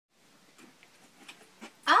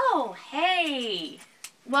Hi!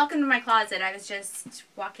 Welcome to my closet. I was just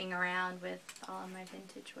walking around with all of my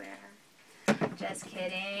vintage wear. Just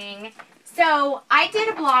kidding. So, I did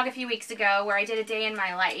a blog a few weeks ago where I did a day in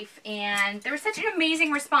my life, and there was such an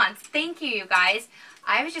amazing response. Thank you, you guys.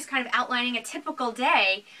 I was just kind of outlining a typical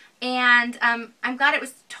day, and I'm glad it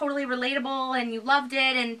was totally relatable and you loved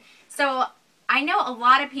it. And so, I know a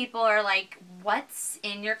lot of people are like, what's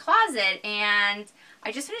in your closet? And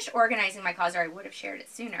I just finished organizing my closet, or I would have shared it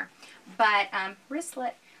sooner. But,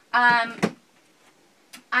 wristlet.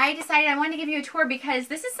 I decided I wanted to give you a tour because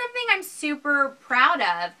this is something I'm super proud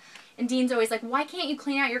of. And Dean's always like, why can't you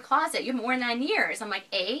clean out your closet? You haven't worn that in years. I'm like,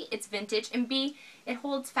 A, it's vintage, and B, it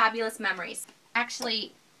holds fabulous memories.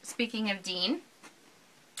 Actually, speaking of Dean,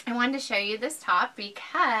 I wanted to show you this top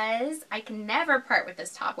because I can never part with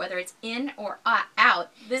this top, whether it's in or out.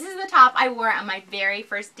 This is the top I wore on my very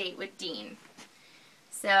first date with Dean.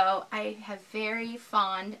 So I have very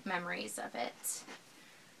fond memories of it.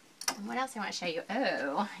 And what else I want to show you?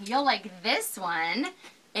 Oh, you'll like this one.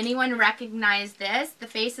 Anyone recognize this? The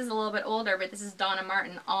face is a little bit older, but this is Donna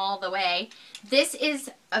Martin all the way. This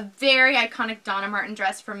is a very iconic Donna Martin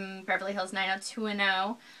dress from Beverly Hills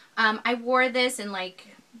 90210. I wore this in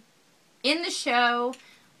the show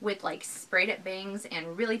with like sprayed up bangs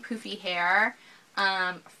and really poofy hair.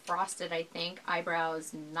 Frosted, I think.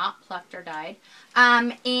 Eyebrows not plucked or dyed.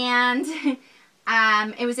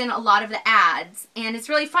 It was in a lot of the ads. And it's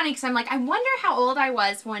really funny because I'm like, I wonder how old I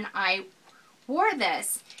was when I wore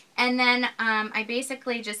this. And then I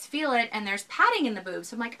basically just feel it and there's padding in the boobs.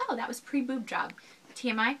 So I'm like, oh, that was pre-boob job.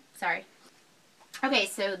 TMI? Sorry. Okay,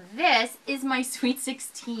 so this is my Sweet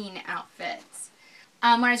 16 outfit.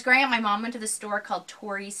 When I was growing up, my mom went to the store called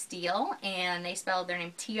Tori Steel, and they spelled their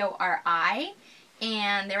name T-O-R-I.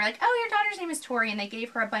 And they were like, oh, your daughter's name is Tori, and they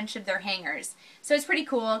gave her a bunch of their hangers. So it's pretty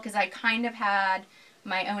cool because I kind of had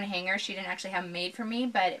my own hanger. She didn't actually have them made for me,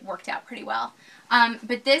 but it worked out pretty well.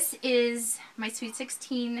 But this is my Sweet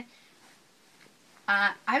 16.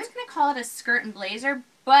 I was going to call it a skirt and blazer,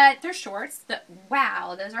 but they're shorts.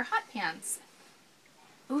 Wow, those are hot pants.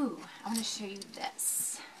 Ooh, I want to show you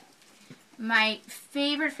this. My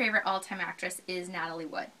favorite all-time actress is Natalie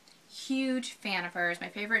Wood. Huge fan of hers. My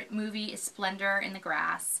favorite movie is Splendor in the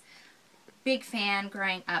Grass. Big fan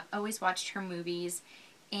growing up. Always watched her movies.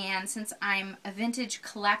 And since I'm a vintage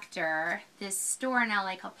collector, this store in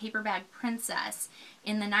LA called Paper Bag Princess,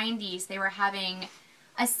 in the 90s, they were having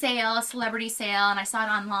a sale, a celebrity sale, and I saw it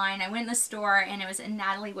online. I went in the store, and it was a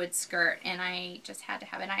Natalie Wood skirt, and I just had to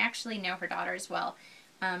have it. And I actually know her daughter as well.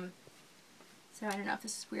 So I don't know if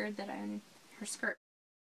this is weird that I own her skirt.